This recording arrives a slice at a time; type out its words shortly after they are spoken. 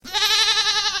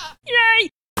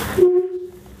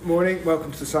Morning,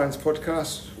 welcome to the Science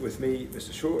Podcast with me,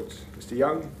 Mr. Short, Mr.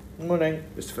 Young. Morning.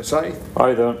 Mr. Forsyth.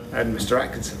 Hi there. And Mr.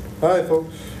 Atkinson. Hi,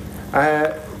 folks.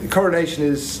 The coronation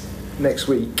is next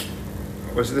week.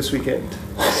 Or is it this weekend?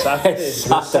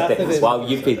 Saturday. Wow,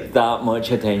 you paid that much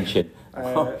attention.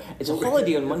 It's a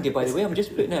holiday on Monday, by the way. I'm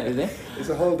just putting it out there. It's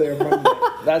a holiday on Monday.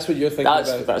 That's what you're thinking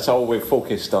about. That's all we've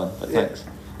focused on. But thanks.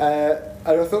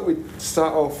 And I thought we'd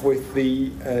start off with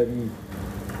the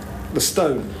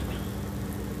stone.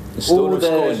 The stone of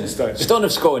Scone. Scone. Stone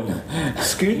of Scone.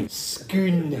 Scoon?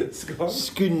 Scoon. Scone?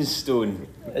 Scoon stone.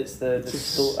 It's the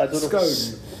I don't know.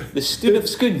 Scone. The stone of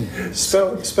Scoon.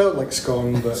 Spelled like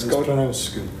scone, but Scone. it's pronounced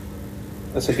scoon.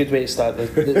 That's a good way to start.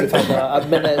 We've had a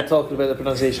minute talking about the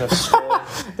pronunciation of scone.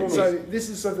 So this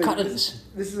is something. Currents.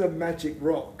 This is a magic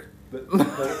rock.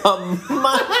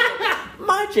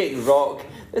 Magic rock.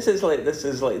 This is like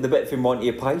the bit from Monty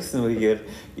Python where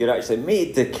you're actually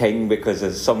made the king because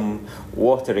of some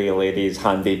watery lady's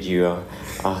handed you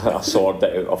a sword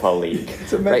out of a lake.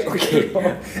 It's a magic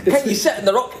rock. Can you sit in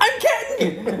the rock? I'm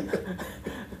king.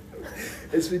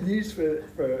 It's been used for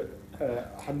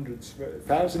hundreds,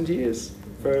 1,000 years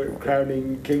for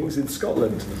crowning kings in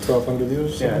Scotland. 1,200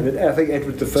 years. Yeah, and then I think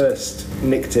Edward I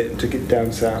nicked it and took it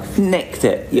down south. Nicked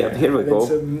it. Yeah, here we go.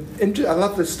 I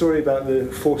love the story about the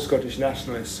 4 Scottish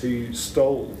nationalists who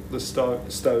stole the stone.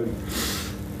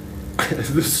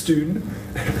 The stoon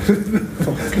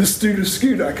of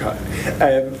Scoon, I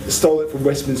can't. Stole it from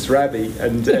Westminster Abbey,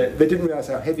 and they didn't realise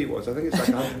how heavy it was. I think it's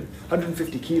like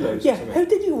 150 kilos. Yeah, or something. how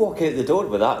did you walk out the door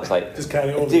with that? It's like, Just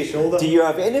carry it over your shoulder. do you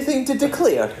have anything to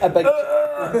declare? A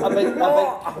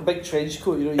big trench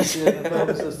coat, you see in the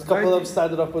films. There's a couple of them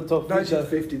standing up on top of each other.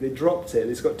 1950, they dropped it.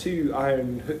 It's got 2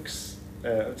 iron hooks,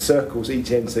 circles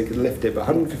each end, so they could lift it. But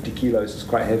 150 kilos is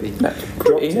quite heavy.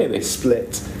 Dropped it, heavy. it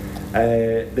split.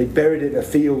 They buried it in a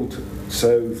field,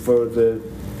 so for the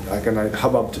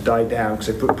hubbub to die down, because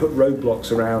they put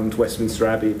roadblocks around Westminster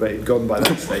Abbey, but it'd gone by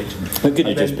that stage. How could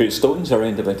you just put stones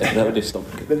around about it? That would have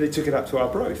stopped. Then they took it up to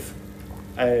Arbroath.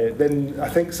 Then I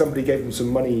think somebody gave them some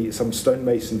money, some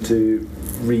stonemason, to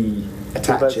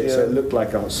reattach it, so it looked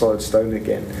like a solid stone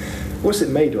again. What's it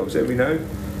made of? Do we know?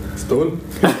 Stone.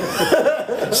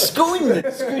 Scone!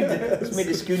 It's made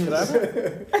of scoon.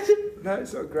 No,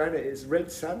 it's not granite, it's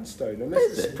red sandstone. And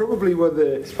this is probably one of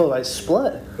the... It's probably like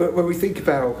split. When we think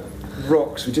about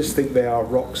rocks, we just think they are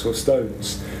rocks or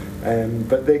stones.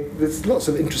 But there's lots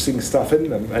of interesting stuff in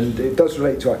them, and it does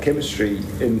relate to our chemistry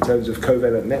in terms of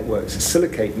covalent networks. It's a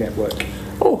silicate network.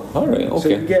 Oh, alright, okay. So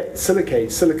you get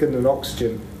silicate, silicon and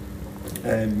oxygen.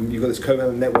 You've got this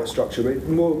covalent network structure, but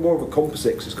more of a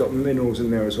composite, because it's got minerals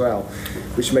in there as well,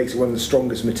 which makes it one of the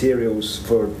strongest materials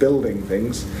for building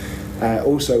things.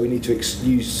 Also, we need to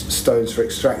use stones for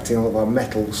extracting all of our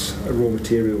metals, raw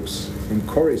materials from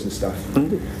quarries and stuff.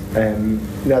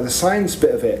 Now, the science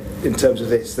bit of it, in terms of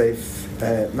this, they've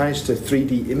managed to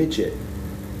 3D image it.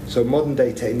 So modern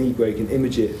day technique where you can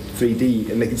image it 3D,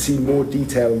 and they can see more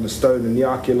detail on the stone, and the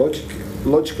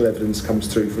archaeological evidence comes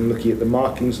through from looking at the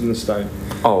markings on the stone.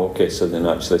 Oh, okay, so then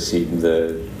actually seeing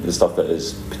the stuff that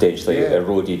is potentially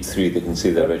eroded through, they can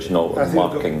see the original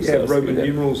markings. Roman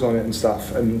numerals on it and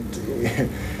stuff. And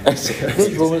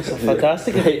Those Romans are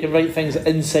fantastic. You can write things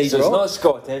inside so rock. it's not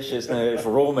Scottish, it's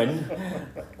Roman.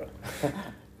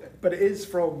 But it is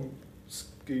from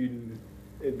Scoon.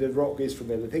 The rock is from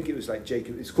there. I think it was like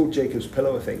Jacob. It's called Jacob's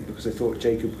Pillow, I think, because they thought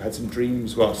Jacob had some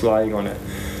dreams whilst lying on it.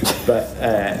 But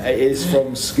it is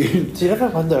from Scoon. Do you ever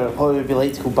wonder what it would be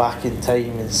like to go back in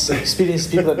time and experience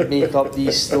people that make up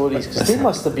these stories? Because they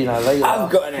must have been a right. I've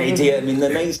got an idea. I mean, the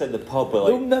nights at the pub were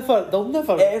like, they'll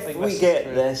never. if we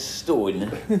get this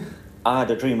stone, I had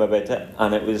a dream about it,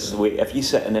 and it was, if you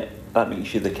sit in it, that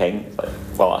makes you the king. It's like,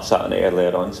 well, I sat in it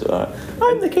earlier on, so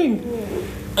I'm the king.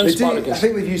 I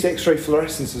think they've used X-ray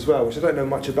fluorescence as well, which I don't know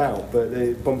much about, but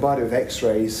they're bombarded with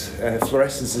X-rays.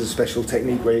 Fluorescence is a special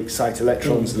technique where you excite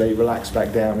electrons and they relax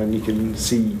back down and you can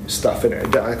see stuff in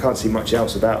it. I can't see much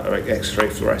else about X-ray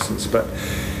fluorescence, but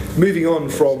moving on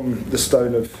from the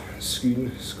stone of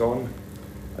Scone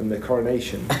and the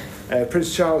coronation,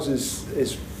 Prince Charles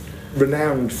is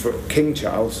renowned for, King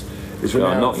Charles is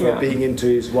renowned for being into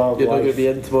his wildlife. You're not going to be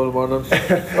in tomorrow morning.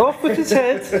 Off with his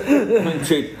head.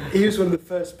 He was one of the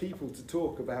first people to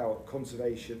talk about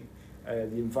conservation, the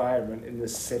environment in the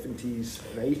 70s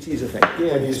and 80s, I think.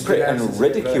 Yeah, he was pretty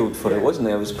ridiculed for it, wasn't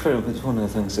he? It was one of the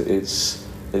things that it's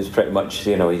It was pretty much,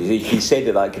 you know, he said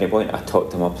at that kind of point, I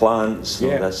talked to my plants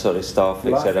and all this sort of stuff,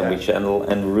 etc.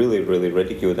 And really, really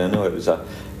ridiculed. I know it's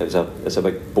a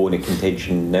big bone of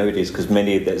contention nowadays, because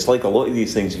it's like a lot of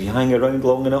these things. If you hang around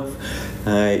long enough,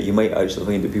 you might actually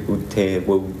find that people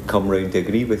will come round to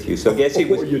agree with you. So I guess it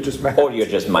was, or you're just mad. Or you're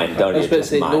just mad. I was about to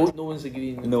say, no one's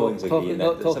agreeing. No one's agreeing.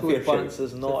 Talking with plants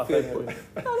is not a thing.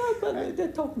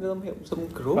 But talking to them helps them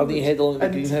grow. I think you head along to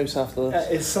the greenhouse after this.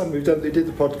 It's some they did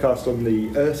the podcast on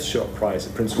the Earthshot Prize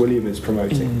that Prince William is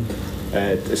promoting.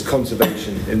 It's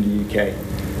conservation in the UK.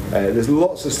 There's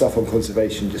lots of stuff on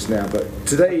conservation just now, but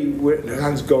today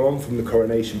Hans gone on from the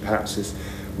coronation perhaps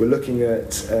we're looking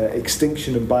at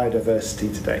extinction and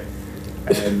biodiversity today.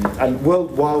 And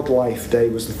World Wildlife Day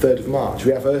was the 3rd of March.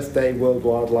 We have Earth Day, World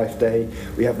Wildlife Day.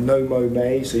 We have No Mow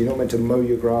May, so you're not meant to mow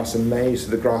your grass in May, so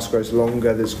the grass grows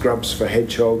longer. There's grubs for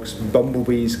hedgehogs.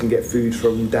 Bumblebees can get food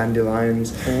from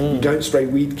dandelions. You don't spray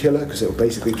weed killer because it will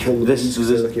basically kill the weeds.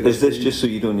 Is this just so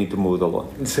you don't need to mow the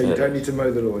lawn? So you don't need to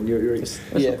mow the lawn. It's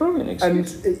a brilliant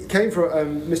excuse. And it came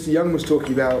from Mr. Young was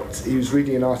talking about. He was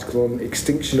reading an article on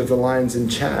extinction of the lions in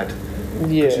Chad.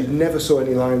 Because you never saw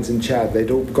any lions in Chad. They'd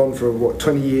all gone for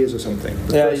 20 years or something.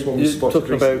 The first one was spotted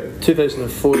talking recently. about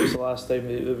 2004 was the last time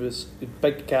there was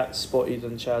big cats spotted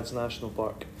in Chad's national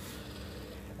park,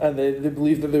 and they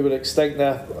believed that they were extinct.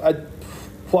 Now,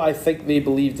 what I think they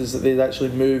believed is that they'd actually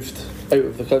moved out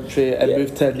of the country and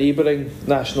moved to a neighbouring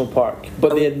national park,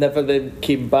 but they had never then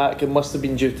came back. It must have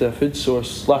been due to a food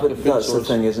source, lack of food that's source. That's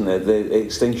the thing, isn't it? The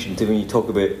extinction, when you talk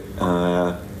about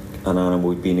an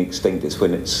animal being extinct, it's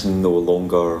when it's no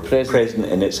longer present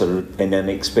and it's in an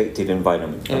expected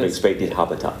environment, an expected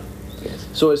habitat. Yes.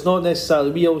 So it's not necessarily,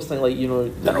 we always think like, you know,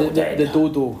 the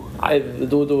dodo. The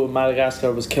dodo in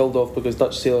Madagascar was killed off because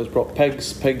Dutch sailors brought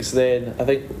pigs. Pigs then, I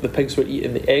think the pigs were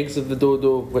eating the eggs of the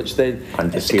dodo, which then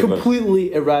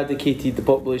completely eradicated the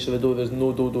population of the dodo. There's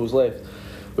no dodos left.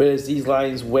 Whereas these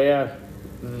lions were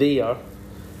there,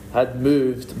 had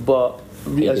moved, but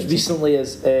as recently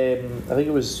as I think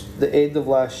it was the end of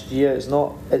last year.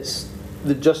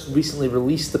 They just recently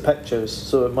released the pictures,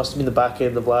 so it must have been the back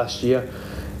end of last year,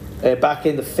 back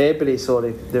end of February.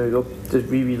 Sorry, there we go. Just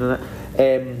rereading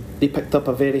it. They picked up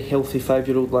a very healthy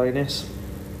 5-year-old lioness,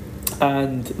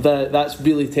 and that's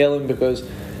really telling because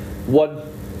 1,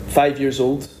 5 years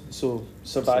old, so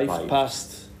survived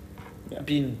past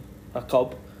being a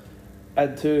cub,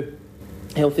 and 2,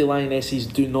 healthy lionesses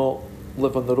do not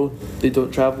live on their own. They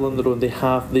don't travel on their own. They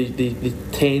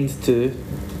tend to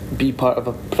be part of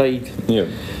a pride. Yeah.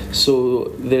 So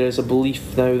there is a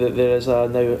belief now that there is now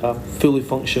a fully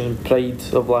functioning pride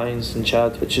of lions in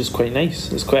Chad, which is quite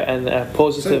nice. It's quite a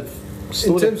positive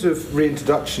story. In terms of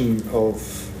reintroduction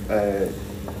of,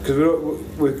 because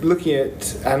we're looking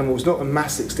at animals, not a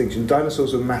mass extinction.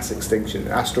 Dinosaurs were mass extinction,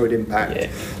 asteroid impact.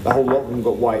 The whole lot of them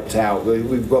got wiped out.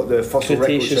 We've got the fossil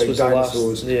record showing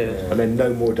dinosaurs, and then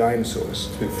no more dinosaurs.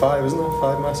 5, isn't there?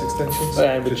 5 mass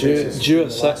extinctions. But due a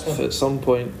 6th at some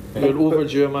point. We're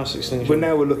overdue a mass extinction. But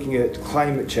now we're looking at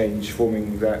climate change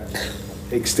forming that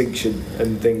extinction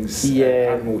and things,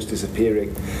 animals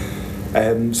disappearing.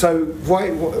 So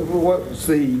what's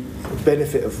the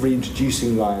benefit of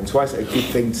reintroducing lions? Why is it a good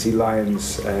thing to see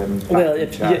lions back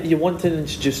in Chad? You want to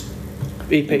introduce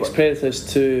apex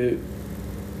predators to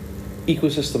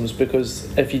ecosystems,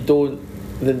 because if you don't,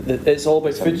 then it's all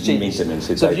about food chain.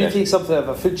 So if you take something out of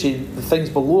a food chain, the things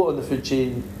below on the food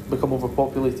chain become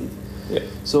overpopulated. Yeah.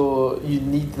 So you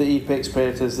need the apex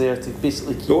predators there to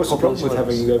basically keep. But what's the problem with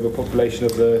levels. having overpopulation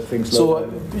of the things? So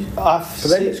for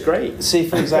them it's great. Say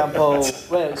for example,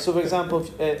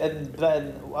 in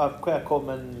Britain, quite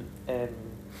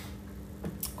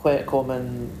a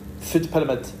common food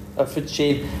pyramid or food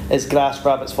chain is grass,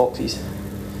 rabbits, foxes.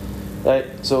 Right,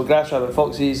 so grass, rabbit,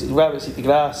 foxes. Rabbits eat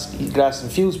grass in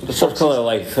fields, but the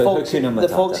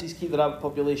foxes keep the rabbit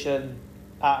population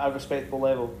at a respectable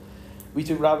level. We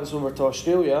took rabbits over to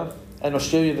Australia. In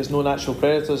Australia, there's no natural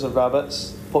predators of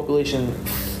rabbits. Population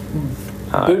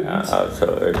boomed.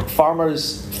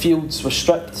 Farmers' fields were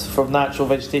stripped from natural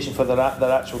vegetation for their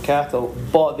actual cattle,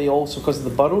 but they also, because of the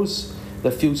burrows,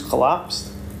 the fields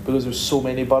collapsed because there were so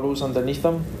many burrows underneath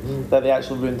them that they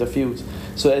actually ruined their fields.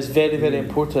 So it's very, very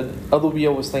important. Although we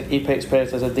always think apex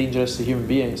predators are dangerous to human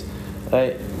beings,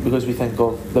 right? Because we think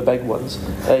of the big ones,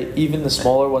 right? Even the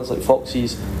smaller ones like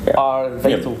foxes are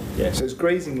vital. Yeah. So it's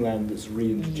grazing land that's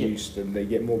reintroduced, and they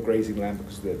get more grazing land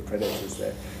because the predators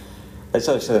there. It's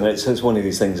one of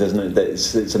these things, isn't it? That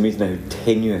it's amazing how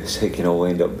tenuous it can all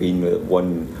end up being. That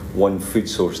one food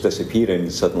source disappearing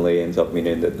suddenly ends up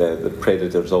meaning that the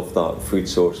predators of that food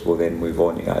source will then move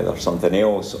on to either something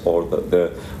else, or that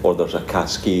there's a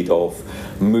cascade of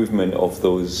movement of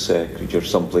those creatures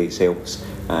someplace else.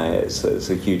 It's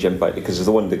a huge impact, because it's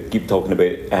the one that keep talking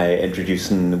about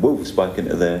introducing wolves back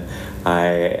into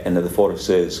the forests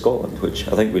of Scotland, which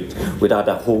I think would add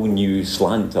a whole new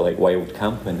slant to like wild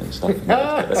camping and stuff.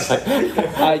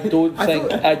 I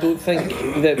don't think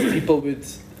that people would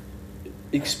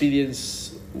experience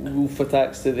wolf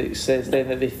attacks to the extent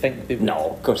that they think they would. No,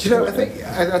 of course. Do you know, I think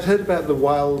I'd heard about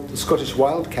the Scottish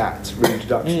wildcat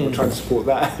reintroduction. We're trying to support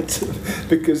that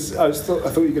because I thought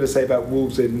you were going to say about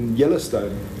wolves in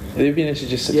Yellowstone. They've been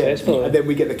introduced successfully. Yeah, and then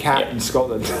we get the cat in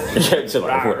Scotland. It's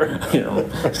everywhere, you know.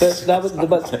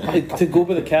 But to go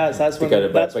with the cats, that's one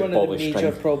of the major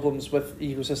string. problems with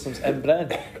ecosystems in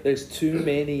Britain. There's too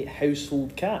many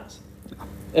household cats.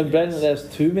 In Britain, there's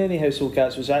too many household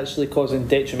cats, which is actually causing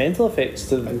detrimental effects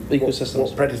to ecosystems.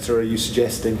 What predator are you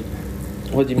suggesting?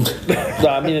 What do you mean? No,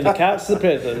 I mean, the cats are the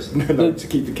predators. No, to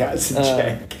keep the cats in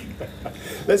check.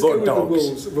 Let's go with the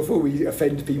wolves before we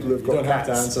offend people who've got You don't cats.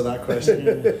 have to answer that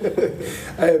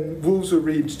question. Wolves were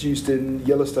reintroduced in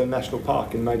Yellowstone National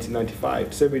Park in 1995.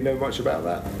 Does anybody know much about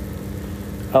that?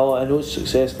 Oh, I know it's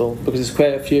successful because it's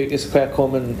quite a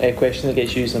common question that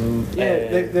gets used in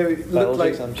they look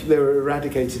like exams. they were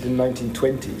eradicated in the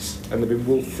 1920s and they've been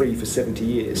wolf-free for 70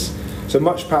 years. So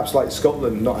much perhaps like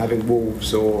Scotland not having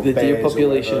wolves or the bears deer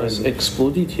population or has whatever.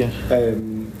 exploded here.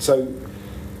 So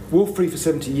wolf-free for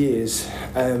 70 years,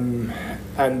 and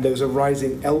there was a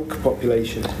rising elk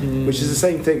population, which is the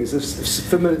same thing. It's a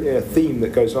familiar theme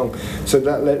that goes on. So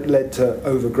that led to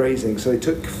overgrazing. So they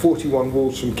took 41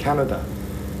 wolves from Canada.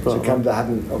 So Canada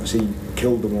hadn't obviously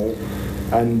killed them all,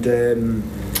 and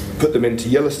put them into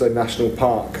Yellowstone National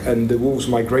Park, and the wolves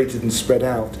migrated and spread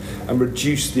out and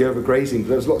reduced the overgrazing.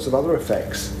 There's lots of other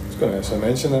effects. I was going to actually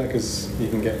mention that because you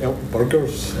can get elk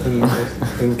burgers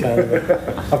in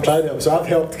Canada. I've tried it, so I've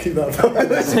helped keep that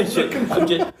population.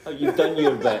 You've done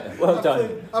your bit. Well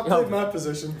done. I've played my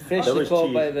position. Freshly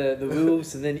caught by the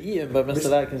wolves and then eaten by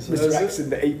Mr. Atkinson. Mr. Atkinson,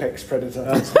 the apex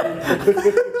predator.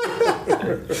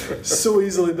 So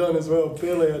easily done as well,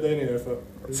 barely had any effort.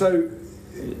 So,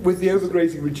 with the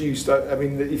overgrazing reduced, I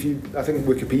mean, I think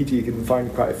Wikipedia you can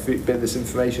find quite a bit of this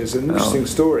information. It's an interesting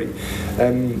story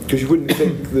because you wouldn't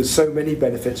think there's so many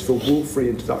benefits for wolf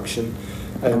reintroduction.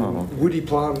 Woody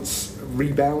plants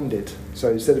rebounded, so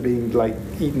instead of being like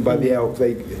eaten by the elk,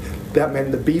 that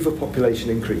meant the beaver population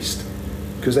increased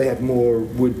because they had more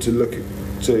wood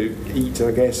to eat,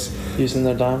 I guess. Using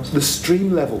their dams. The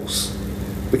stream levels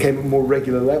became at more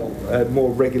regular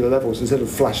levels instead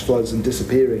of flash floods and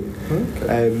disappearing.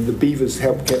 Okay. The beavers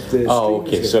helped keep the streams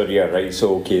okay, so yeah, right.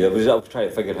 So I was trying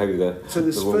to figure how there's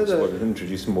the wolves further were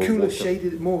introducing more cooler,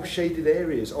 water. more shaded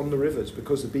areas on the rivers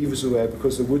because the beavers were there,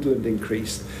 because the woodland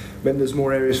increased. Then there's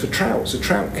more areas for trout, so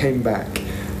trout came back.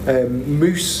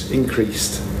 Moose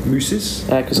increased. Mooses?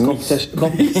 Because competition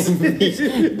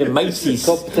The mices.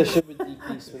 competition would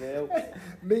decrease with the elk.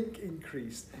 Mink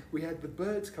increased. We had the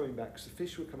birds coming back, so the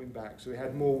fish were coming back, so we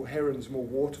had more herons, more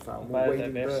waterfowl, more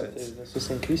wading birds. That's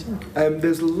just increasing.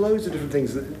 There's loads of different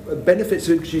things. The benefits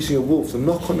of introducing a wolf, the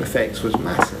knock-on effects was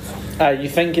massive. You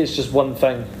think it's just one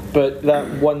thing, but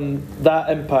that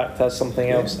impact has something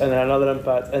else, and another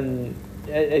impact, and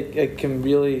it can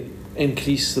really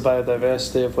increase the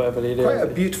biodiversity of whatever area. Quite a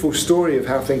beautiful story of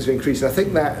how things have increased. I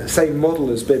think that same model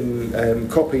has been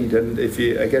copied, and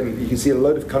you can see a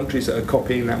load of countries that are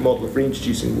copying that model of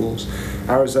reintroducing wolves.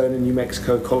 Arizona, New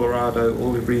Mexico, Colorado,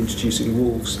 all are reintroducing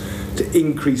wolves to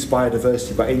increase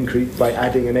biodiversity by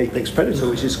adding an apex predator,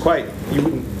 which is quite, you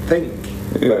wouldn't think.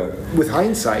 Yeah. With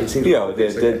hindsight, it seems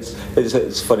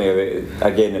it's funny.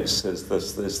 Again, it's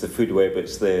the food web.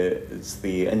 It's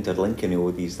the interlinking of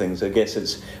all these things. I guess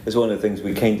it's one of the things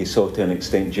we kind of saw to an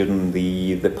extent during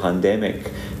the pandemic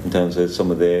in terms of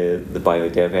some of the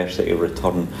biodiversity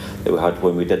return that we had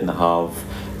when we didn't have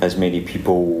as many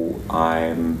people out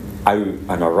and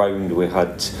around. We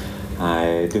had.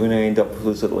 Do we end up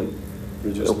was it like?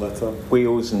 Reduced litter.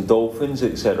 Whales and dolphins,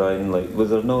 etc. And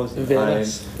was there no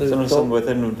Venice? Was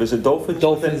it dolphins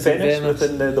within Venice,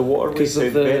 within the waterways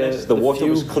of Venice? The water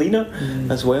was cleaner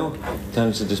as well, in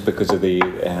terms of just because of the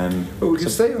we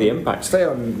can impact. Stay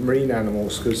on marine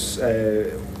animals because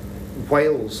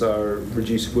whales were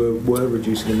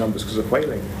reducing in numbers because of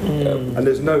whaling, and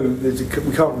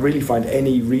we can't really find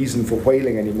any reason for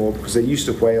whaling anymore because they used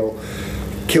to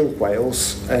kill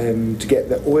whales to get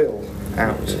the oil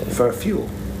out for fuel.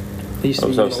 They used to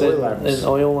be used in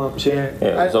oil lamps, Yeah,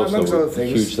 it was amongst also other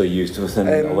things, hugely used within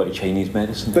a lot of Chinese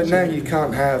medicine. But now you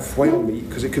can't have whale meat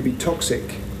because it could be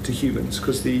toxic to humans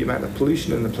because the amount of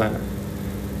pollution in the planet.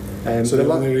 So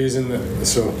the only reason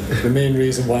the main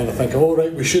reason why they think, oh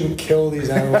right, we shouldn't kill these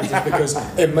animals is because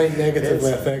it might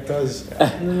negatively affect us.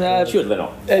 Surely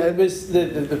not. It was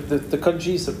the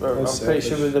countries that were, I'm pretty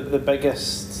sure, were the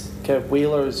biggest kind of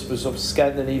whalers was of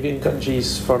Scandinavian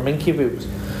countries for minke whales,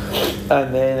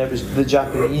 and then it was the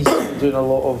Japanese doing a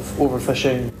lot of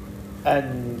overfishing.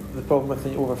 And the problem with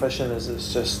the overfishing is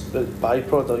it's just the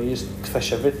byproduct. You just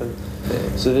fish everything,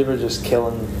 so they were just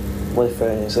killing life,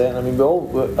 right and center. I mean,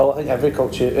 I think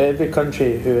every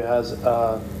country who has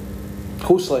a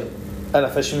coastline and a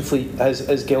fishing fleet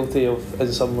is guilty of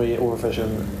in some way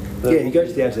overfishing. Yeah, you go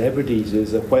to the Outer Hebrides,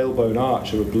 there's a whalebone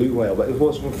arch of a blue whale, but it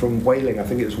wasn't from whaling. I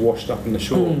think it was washed up on the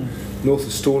shore. North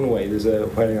of Stornoway, there's a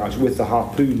whaling arch with the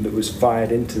harpoon that was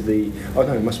fired into the. Oh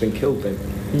no, it must have been killed then.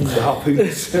 The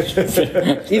harpoons.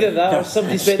 Either that, or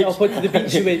somebody went up onto the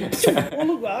beach and went, "Oh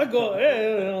look what I got!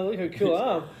 Yeah, look how cool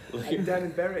I am." And down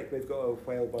in Berwick, they've got a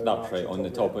whalebone arch. That's right, on the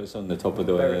top. It's on the top of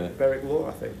the. Berwick Law,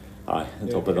 I think. Aye, on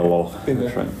top of the wall. Been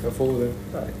there. Right. I follow them.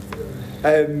 Right.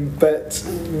 But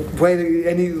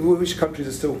whaling. Which countries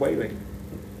are still whaling?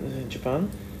 Japan.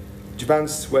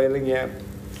 Japan's whaling, yeah.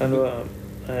 I know that.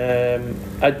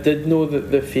 I did know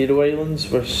that the Faroe Islands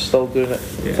were still doing it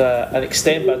to an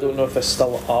extent, but I don't know if they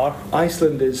still are.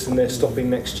 Iceland is, and they're stopping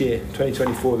next year,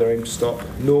 2024. They're aiming to stop.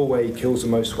 Norway kills the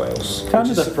most whales, which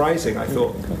is surprising. I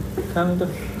thought. Canada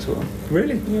as well.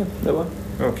 Really? Yeah, they were.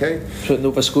 Okay. So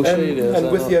Nova Scotia area.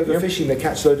 And with the overfishing, they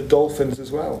catch a load of dolphins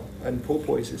as well and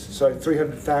porpoises. So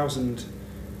 300,000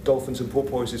 dolphins and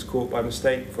porpoises caught by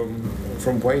mistake from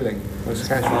whaling, which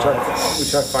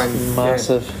I find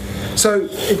massive. Yeah. So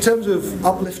in terms of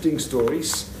uplifting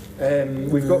stories,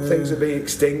 we've got things that are being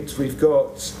extinct. We've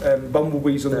got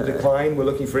bumblebees on the decline. We're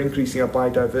looking for increasing our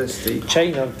biodiversity.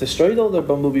 China destroyed all their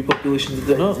bumblebee population, did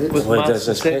they not? With mass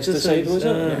pesticide, was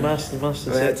it? Mass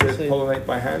They had to pollinate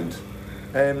by hand.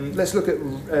 Let's look at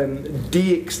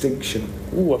de-extinction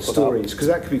stories, because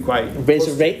that could be quite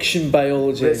resurrection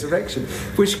biology. Resurrection,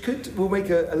 which will make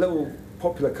a little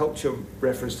popular culture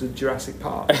reference to Jurassic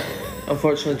Park.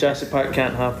 Unfortunately, Jurassic Park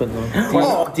can't happen though.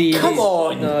 Come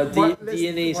on! No,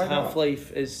 DNA's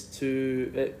half-life is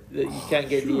that you can't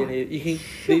get DNA.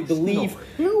 They believe.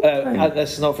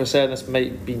 This is not for certain. This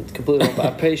might be completely wrong, but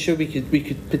I'm pretty sure we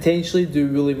could potentially do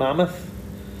woolly mammoth.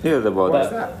 Yeah, the one. What's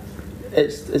that?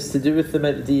 It's to do with the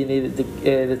amount of DNA that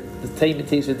the time it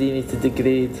takes for DNA to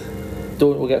degrade.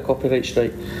 We'll get a copyright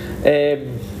strike.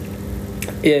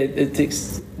 It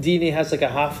takes. DNA has like a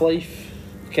half-life,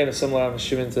 kind of similar, I'm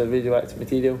assuming, to radioactive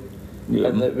material. Yeah.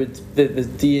 And the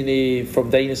DNA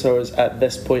from dinosaurs at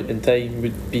this point in time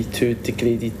would be too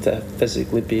degraded to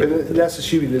physically be. But that's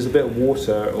assuming there's a bit of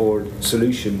water or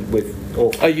solution with.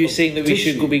 Are you saying that we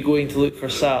should be going to look for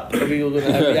sap? Are we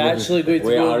actually going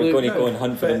to go and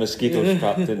hunt for the mosquitoes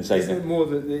trapped inside Isn't them? it more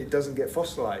that it doesn't get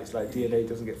fossilised, like DNA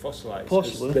doesn't get fossilised?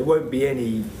 Possibly. There won't be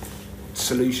any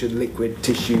solution, liquid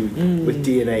tissue with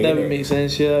DNA that in would it. make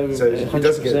sense, yeah. So it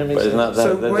doesn't get. But isn't that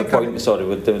So the point? Sorry,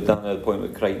 the point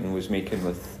that Crichton was making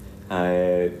with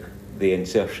the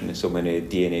insertion of so many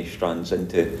DNA strands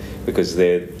into, because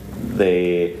the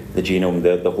genome,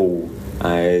 the whole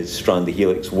strand, the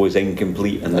helix was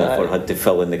incomplete and therefore had to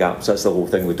fill in the gaps. That's the whole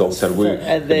thing with Doctor Wu.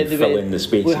 And then fill in the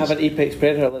spaces. We have an apex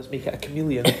predator. Let's make it a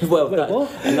chameleon. that's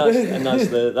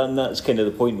kind of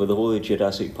the point with the whole of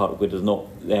Jurassic Park, where there's not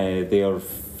they are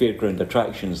fairground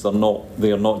attractions. They're not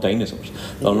dinosaurs.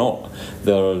 They're not.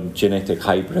 They're genetic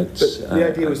hybrids. But the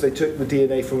idea was they took the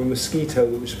DNA from a mosquito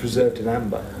that was preserved in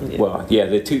amber. Yeah. Well, yeah,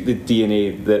 they took the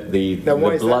DNA the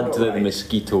blood that the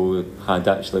mosquito had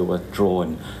actually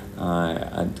withdrawn.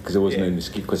 And because there wasn't any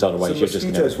mosquito, because otherwise you're just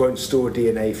mosquitoes won't store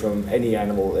DNA from any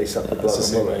animal. They suck the blood. That's the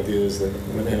same idea as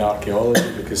in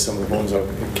archaeology, because some of the bones are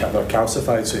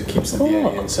calcified, so it keeps the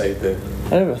DNA inside the.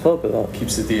 I never thought about that.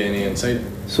 Keeps the DNA inside it.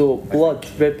 So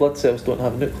red blood cells don't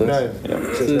have a nucleus. No.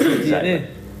 Yeah. So it's DNA.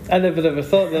 I never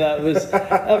thought that was.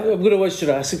 I'm going to watch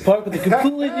Jurassic Park with a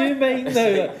completely new mind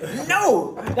now.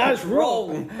 No, that's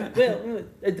wrong. Well,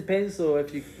 it depends though.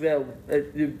 If you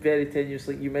very tenuous,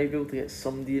 like you might be able to get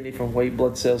some DNA from white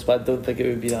blood cells, but I don't think it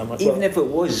would be that much. Even if it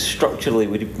was structurally,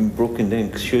 would have been broken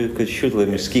down because surely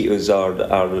mosquitoes are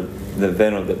the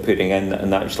venom they're putting in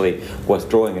and actually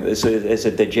withdrawing it. It's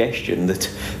a digestion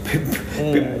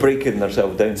that breaking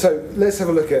themselves down. So let's have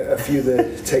a look at a few of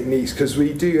the techniques, because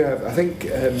we do have, I think.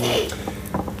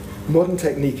 Modern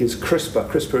technique is CRISPR.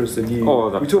 CRISPR is the new.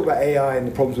 We talk about AI and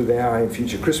the problems with AI in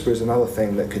future. CRISPR is another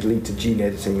thing that could lead to gene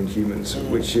editing in humans,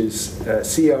 which is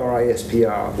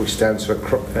CRISPR, which stands for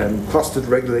clustered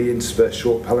regularly interspersed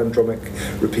short palindromic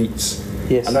repeats.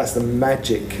 Yes. And that's the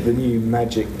new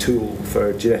magic tool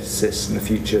for geneticists in the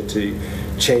future to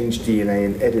change DNA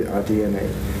and edit our DNA.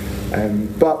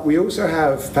 But we also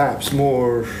have perhaps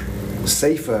more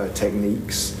safer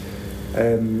techniques.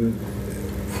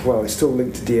 Well, it's still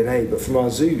linked to DNA, but from our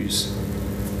zoos.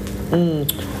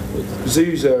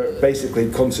 Zoos are basically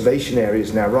conservation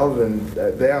areas now, rather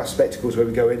than they are spectacles where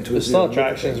we go into a There's zoo. still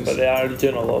attractions, but they are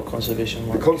doing a lot of conservation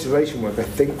work. The conservation work, I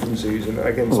think, from zoos, and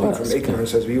again, speak from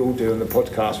ignorance as we all do on the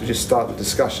podcast. We just start the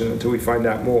discussion until we find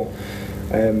out more.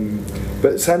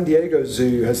 But San Diego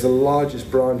Zoo has the largest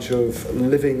branch of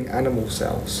living animal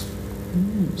cells.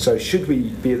 So should we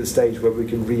be at the stage where we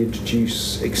can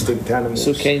reintroduce extinct animals?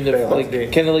 So kind of like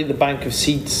the bank of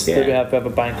seeds that we have a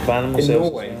bank of animal in cells.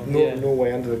 Norway,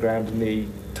 Norway under the ground in the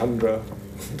tundra,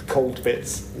 the cold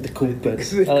bits. The cold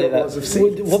bits. They've I like got that. lots of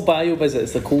seeds. What biome is it?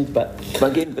 It's the cold bit.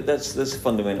 But again, that's a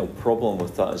fundamental problem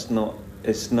with that.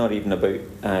 It's not even about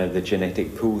the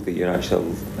genetic pool that you're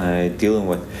actually dealing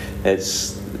with.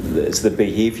 It's the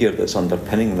behaviour that's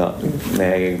underpinning that.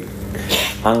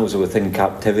 Animals within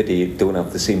captivity don't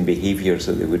have the same behaviours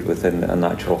that they would within a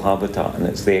natural habitat, and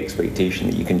it's the expectation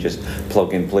that you can just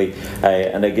plug and play.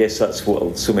 And I guess that's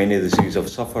what so many of the zoos have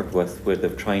suffered with, where they're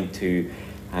trying to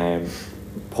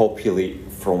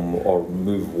populate from or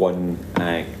move one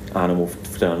animal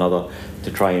to another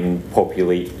to try and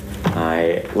populate,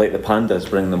 like the pandas,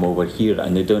 bring them over here,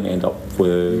 and they don't end up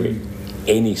with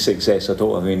any success at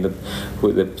all. I mean,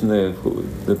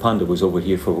 the panda was over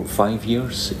here for 5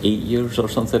 years, 8 years or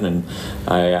something, and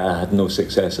I had no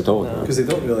success at all. Because they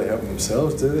don't really help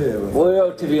themselves, do they?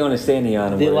 Well, to be honest, any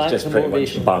animal is just pretty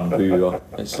motivation. much bamboo. Or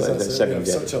it's like the They second have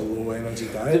such a low energy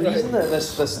diet. The reason that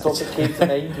this topic came to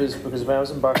mind was because when I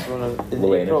was in Barcelona in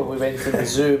Low April, energy. we went to the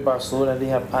zoo in Barcelona and they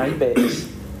have ibex.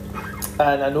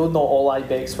 And I know not all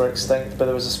ibex were extinct, but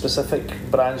there was a specific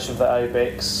branch of the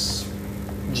ibex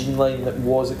gene line that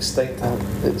was extinct.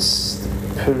 It's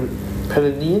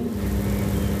Pyrenean?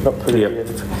 Not Pyrenean,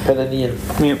 Pyrenean.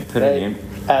 Yep, Pyrenean.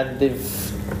 And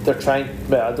they're trying,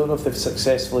 well, I don't know if they've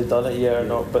successfully done it yet or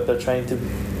not, but they're trying to,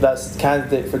 that's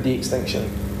candidate for de-extinction.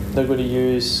 They're going to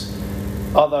use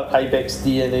other ibex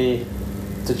DNA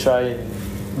to try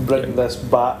and bring this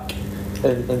back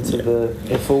into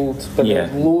the fold. But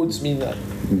loads mean that.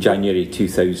 January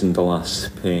 2000, the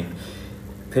last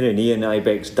Pyrenean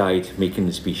ibex died, making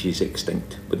the species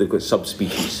extinct. But they've got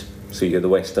subspecies. So you have the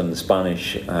Western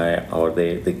Spanish, or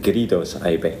the Garidos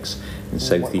ibex in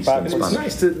southeastern It's Spanish.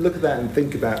 nice to look at that and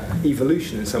think about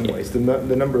evolution in some ways. The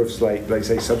number of like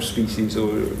say subspecies or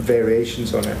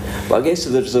variations on it. Well, I guess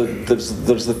there's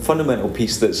the fundamental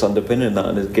piece that's underpinning that,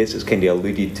 and I guess it's kind of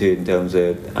alluded to in terms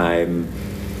of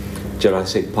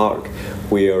Jurassic Park,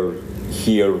 where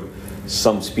here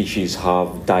some species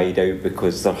have died out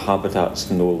because their habitats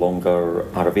no longer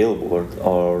are available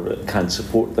or can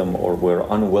support them, or we're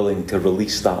unwilling to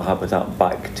release that habitat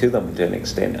back to them to an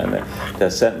extent. And to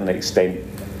a certain extent,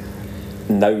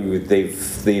 now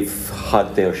they've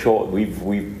had their shot.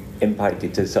 We've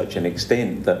impacted to such an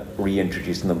extent that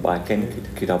reintroducing them back in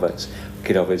could have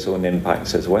its own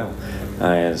impacts as well.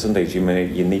 Sometimes you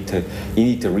need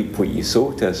to reap what you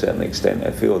sow to a certain extent. I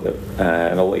feel that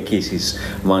in a lot of cases,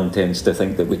 man tends to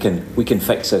think that we can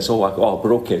fix this. Oh, I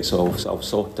broke it, so I'll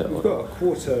sort it. We've got a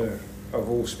quarter of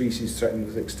all species threatened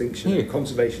with extinction. Yeah.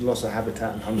 Conservation, loss of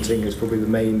habitat, and hunting is probably the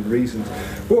main reasons.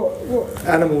 What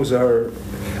animals are,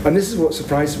 and this is what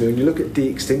surprises me when you look at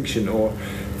de-extinction or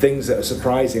things that are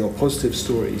surprising or positive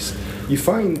stories. You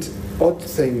find odd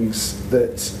things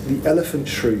that the elephant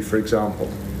shrew, for example.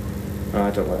 I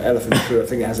don't know, elephant shrew, I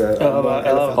think it has a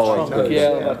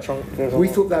trunk. We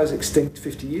thought that was extinct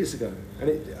 50 years ago. And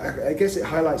I guess it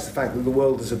highlights the fact that the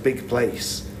world is a big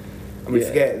place. And we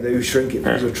forget that we shrink it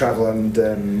because of travel and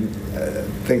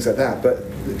things like that. But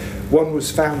one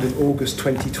was found in August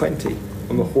 2020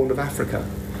 on the Horn of Africa.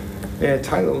 Yeah,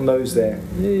 tiny little nose there.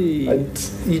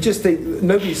 And you just think,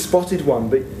 nobody's spotted one,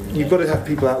 but you've got to have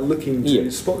people out looking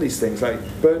to spot these things, like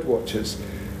bird watchers.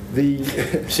 The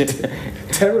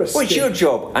terror skink. What's your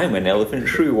job? I'm an elephant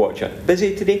shrew watcher.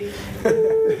 Busy today?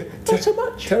 Not so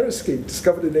much. Terror skink,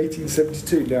 discovered in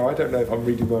 1872. Now, I don't know if I'm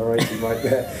reading my writing right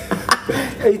there.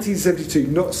 1872,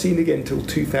 not seen again until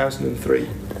 2003.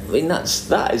 I mean,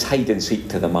 that is hide and seek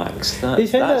to the max. You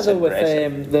found that though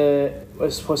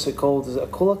with what's it called? Is it a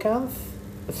coelacanth?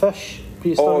 The fish?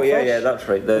 Oh fish? yeah, that's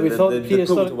right. The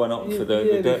pulled one up for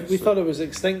the ducks. We thought it was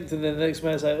extinct, and then the next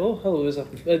minute it's like, oh, hello,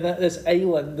 this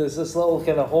island, there's this little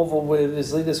kind of hovel where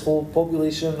there's like this whole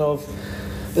population of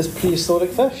this prehistoric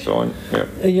fish. And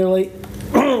you're like,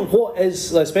 what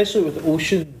is, especially with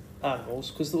ocean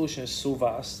animals, because the ocean is so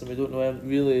vast and we don't know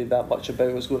really that much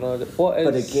about what's going on. What is?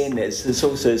 But again, it's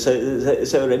also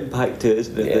it's our impact to it,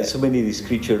 isn't it? Yeah. That so many of these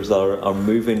creatures are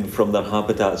moving from their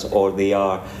habitats, or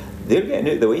they're getting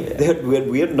out of the way.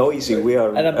 We're noisy. We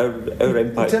are our impact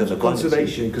in on terms the of planet.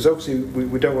 conservation, because obviously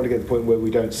we don't want to get to the point where we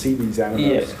don't see these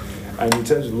animals. Yeah. And in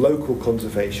terms of local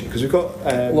conservation, because we've got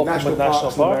national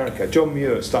parks in America. John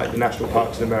Muir started the national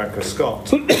parks in America.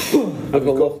 Scott. We've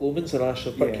got Loch Lomond's a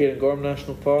national park, Cairngorm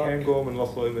National Park. Cairngorm and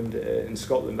Loch Lomond in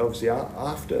Scotland, obviously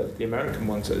after the American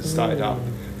ones that had started up.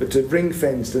 But to ring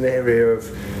fenced an area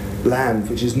of land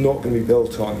which is not going to be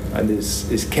built on and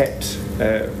is kept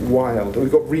wild. And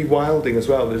we've got rewilding as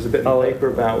well. There's a bit in the paper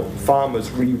about farmers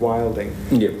rewilding.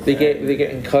 Yeah. They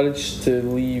get encouraged to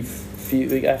leave.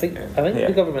 I think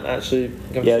the government actually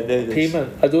gives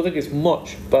payment. I don't think it's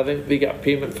much, but I think they get a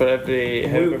payment for every.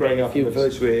 We were growing up in a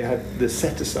village where it had the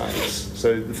set-asides,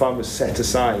 so the farmers set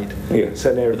aside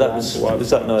certain area of land for wild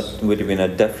farms. Would have been a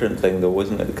different thing though,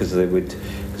 wasn't it? Because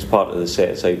because part of the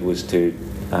set aside was to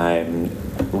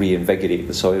reinvigorate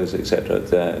the soils, etc.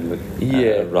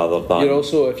 Rather than you're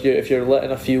also if you're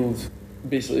letting a field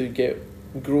basically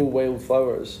grow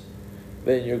wildflowers,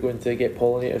 then you're going to get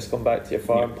pollinators come back to your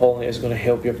farm. Pollinators are going to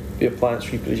help your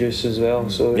plants reproduce as well.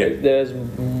 So there is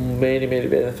many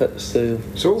benefits to.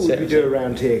 So what would we do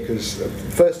around here? Because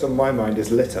first on my mind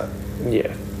is litter.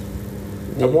 Yeah.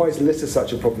 And why is litter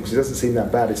such a problem? Because it doesn't seem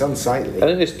that bad. It's unsightly. I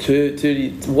think there's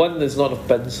two. One, there's not enough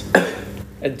bins.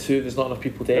 And two, there's not enough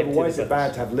people to empty. Why is it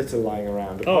bad to have litter lying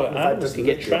around? Animals can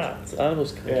get trapped.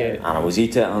 Animals can get. Animals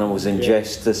eat it. Animals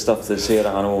ingest the stuff that's there.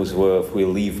 Animals, if we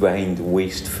leave behind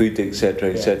waste food,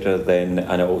 etc., then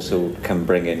and it also can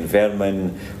bring in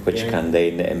vermin, which can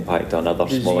then impact on other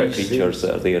smaller creatures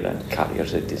that are there and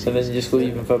carriers of disease. And then you just go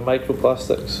even for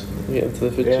microplastics get into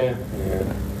the food chain.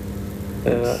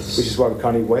 Which is why we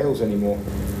can't eat whales anymore.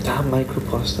 Damn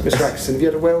microplastics. Mr. Atkinson, have you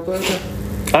had a whale burger?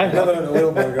 I have. Never had a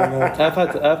whale burger, no. I've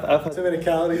had Too many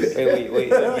calories. Wait.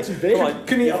 Come on.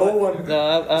 Couldn't eat a whole one.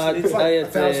 No, I had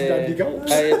 1,000 Dandy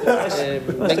Gulps. A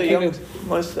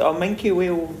minke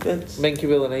whale. Minke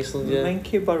whale in Iceland,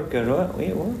 Minke burger, what?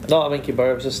 Wait, what? Not a minke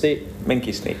burger, it was a steak.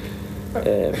 Minke snake.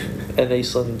 In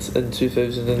Iceland in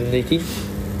 2018.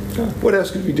 What else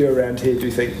could we do around here, do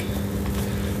you think?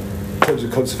 In terms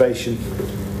of conservation?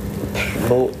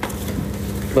 Well,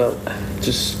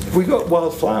 just... We've got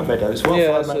wildflower meadows.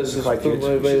 Wildflower meadows are quite good.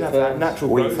 We should have that natural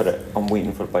Wait growth. for it. I'm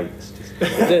waiting for bikes.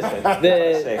 Reduce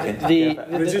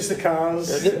the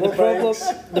cars, more bikes,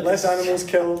 less animals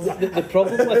killed. The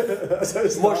problem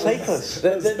with... More cyclists.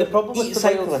 The problem with the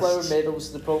cyclists. wildflower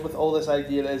meadows, the problem with all this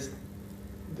idea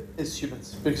is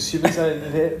humans. Because humans are in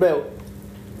the... Well...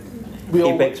 We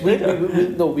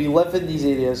live in these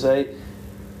areas, right?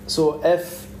 So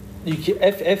if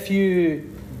you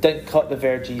didn't cut the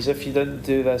verges, if you didn't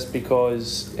do this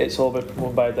because it's all about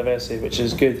promoting biodiversity, which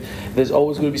is good, there's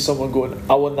always going to be someone going,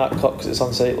 I want that cut because it's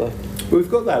unsightly. Well,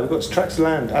 we've got that. We've got tracts of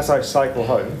land. As I cycle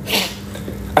home,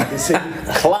 I can see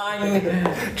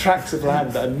clang tracts of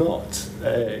land that are not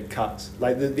cut.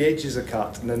 Like the edges are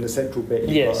cut, and then the central bit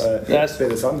you've got a bit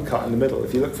that's uncut in the middle.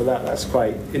 If you look for that, that's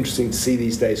quite interesting to see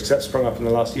these days because that's sprung up in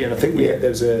the last year. And I think there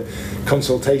was a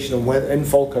consultation on in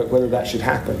Falkirk whether that should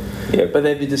happen. Yeah, but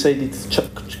then they decided to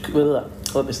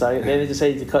Then they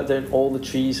decided to cut down all the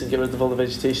trees and get rid of all the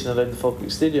vegetation around the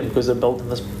Falkirk Stadium because they're building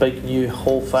this big new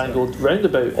whole-fangled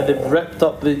roundabout, and they've ripped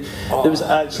up the. There was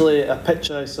actually a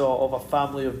picture I saw of a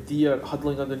family of deer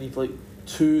huddling underneath like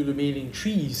 2 remaining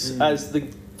trees as the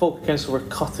Falkirk Council were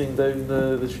cutting down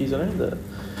the trees around it.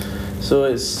 So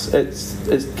it's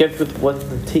give with one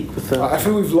and take with the. I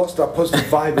think we've lost our positive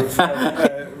vibe of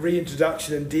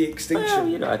reintroduction and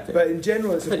de-extinction. Well, but in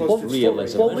general, it's a positive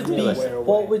realism. story.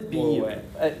 What would be to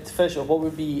finish off? What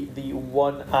would be the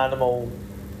one animal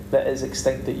that is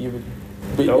extinct that you would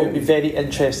be very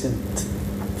interested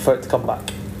for it to come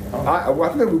back? I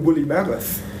think it would be woolly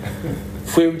mammoth.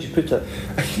 Where would you put it?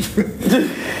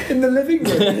 In the living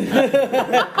room.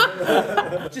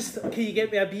 Just can you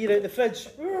get me a beer out the fridge?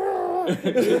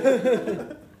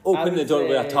 Open the door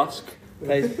with a tusk.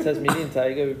 Tasmanian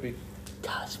tiger would be.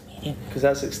 Tasmanian. Because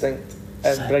that's extinct.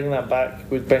 And bringing that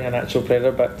back would bring a natural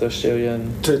predator back to Australia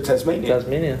and to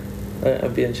Tasmania.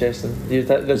 It'd be interesting.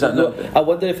 I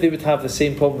wonder if they would have the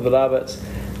same problem with the rabbits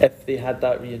if they had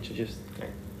that reintroduced.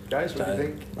 Guys, what do you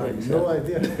think? I have no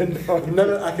idea.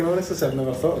 I can honestly say I've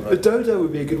never thought about it. The dodo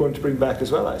would be a good one to bring back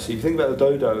as well, actually. If you think about the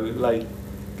dodo, like,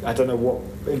 I don't know what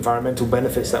environmental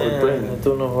benefits that would bring. I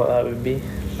don't know what that would be.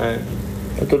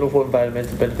 I don't know what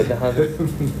environmental benefit they have.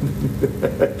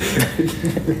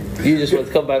 You just want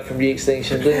to come back from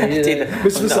de-extinction, don't you?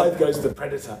 Mr. Forsyth goes to the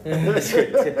predator.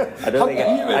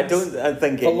 I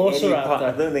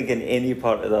don't think in any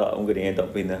part of that I'm going to end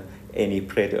up being any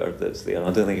predator that's there.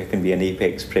 I don't think I can be an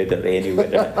apex predator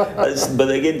anywhere. But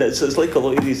again, it's like a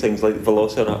lot of these things, like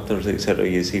velociraptors, etc.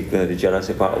 You see in the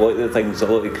Jurassic Park. A lot of the things, a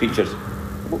lot of the creatures.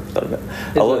 A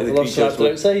lot of the creatures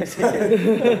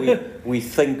we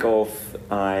think of,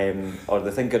 or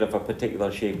they're thinking of a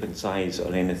particular shape and size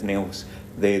or anything else.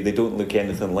 They don't look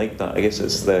anything like that. I guess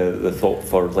it's the thought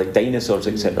for like dinosaurs,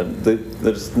 etc.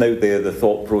 There's now the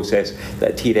thought process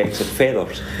that a T-Rex had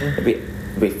feathers. It'd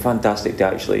be fantastic to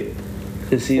actually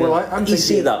see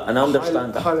that and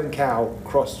understand that. Highland cow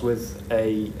crossed with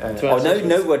a.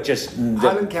 Now we're just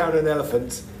Highland cow and an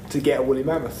elephant to get a woolly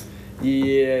mammoth.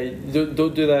 Yeah,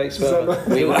 don't do that experiment.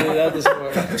 That doesn't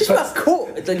work. Just a coat.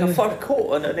 It's like a fur coat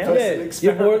on an elephant.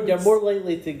 Yeah, you're more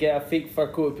likely to get a fake fur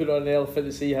coat, put it on an elephant,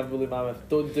 and say you have woolly mammoth.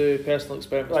 Don't do personal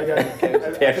experiments. I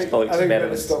think we're going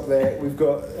to stop there. We've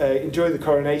got enjoy the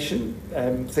coronation,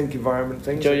 think environment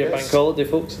things. Enjoy your bank holiday,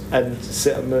 folks, and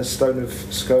sit on the stone of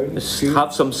scones.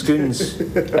 Have some scones.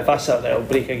 If I sit on it, I'll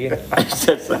break again.